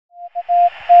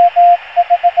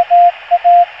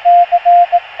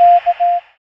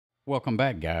Welcome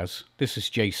back, guys. This is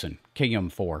Jason,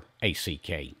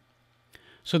 KM4ACK.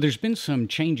 So there's been some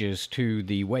changes to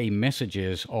the way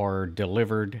messages are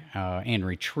delivered and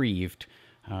retrieved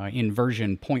in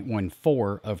version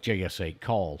 0.14 of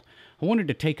JS8Call. I wanted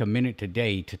to take a minute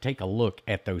today to take a look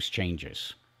at those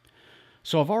changes.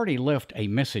 So I've already left a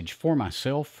message for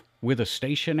myself with a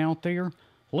station out there.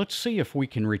 Let's see if we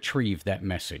can retrieve that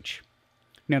message.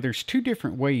 Now, there's two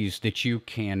different ways that you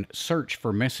can search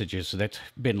for messages that's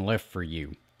been left for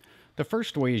you. The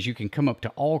first way is you can come up to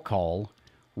All Call,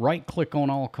 right-click on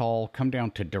All Call, come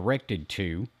down to Directed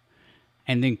To,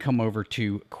 and then come over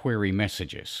to Query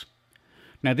Messages.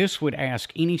 Now, this would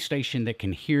ask any station that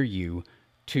can hear you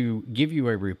to give you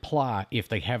a reply if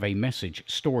they have a message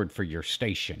stored for your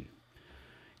station.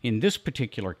 In this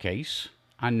particular case,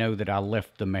 I know that I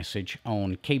left the message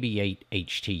on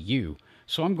KB8HTU.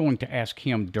 So I'm going to ask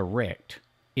him direct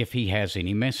if he has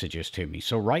any messages to me.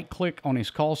 So right click on his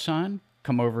call sign,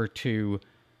 come over to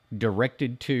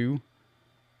Directed To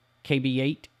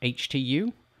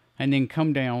KB8HTU, and then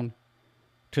come down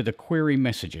to the Query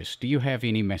Messages. Do you have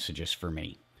any messages for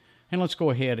me? And let's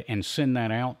go ahead and send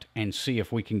that out and see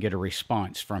if we can get a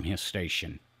response from his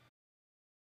station.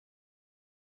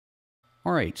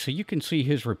 All right, so you can see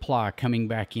his reply coming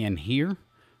back in here.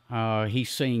 He's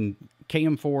saying,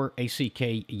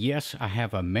 KM4ACK, yes, I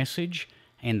have a message,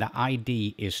 and the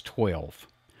ID is 12.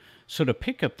 So to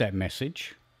pick up that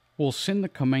message, we'll send the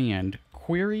command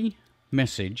query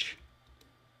message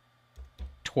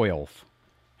 12.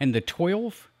 And the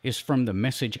 12 is from the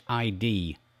message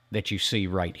ID that you see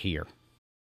right here.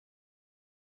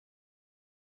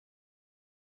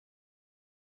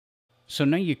 So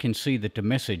now you can see that the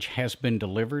message has been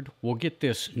delivered. We'll get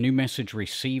this new message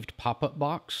received pop-up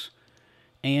box,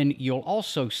 and you'll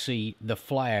also see the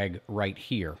flag right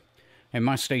here. And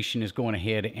my station is going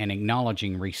ahead and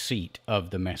acknowledging receipt of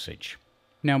the message.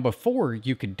 Now, before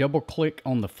you could double click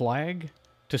on the flag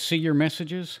to see your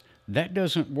messages. That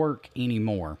doesn't work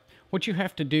anymore. What you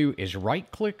have to do is right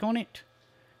click on it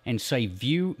and say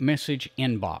View Message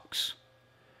Inbox.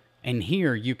 And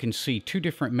here you can see two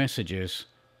different messages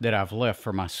that I've left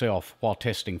for myself while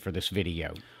testing for this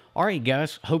video. Alright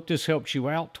guys, hope this helps you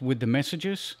out with the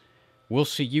messages. We'll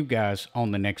see you guys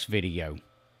on the next video.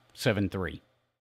 7-3.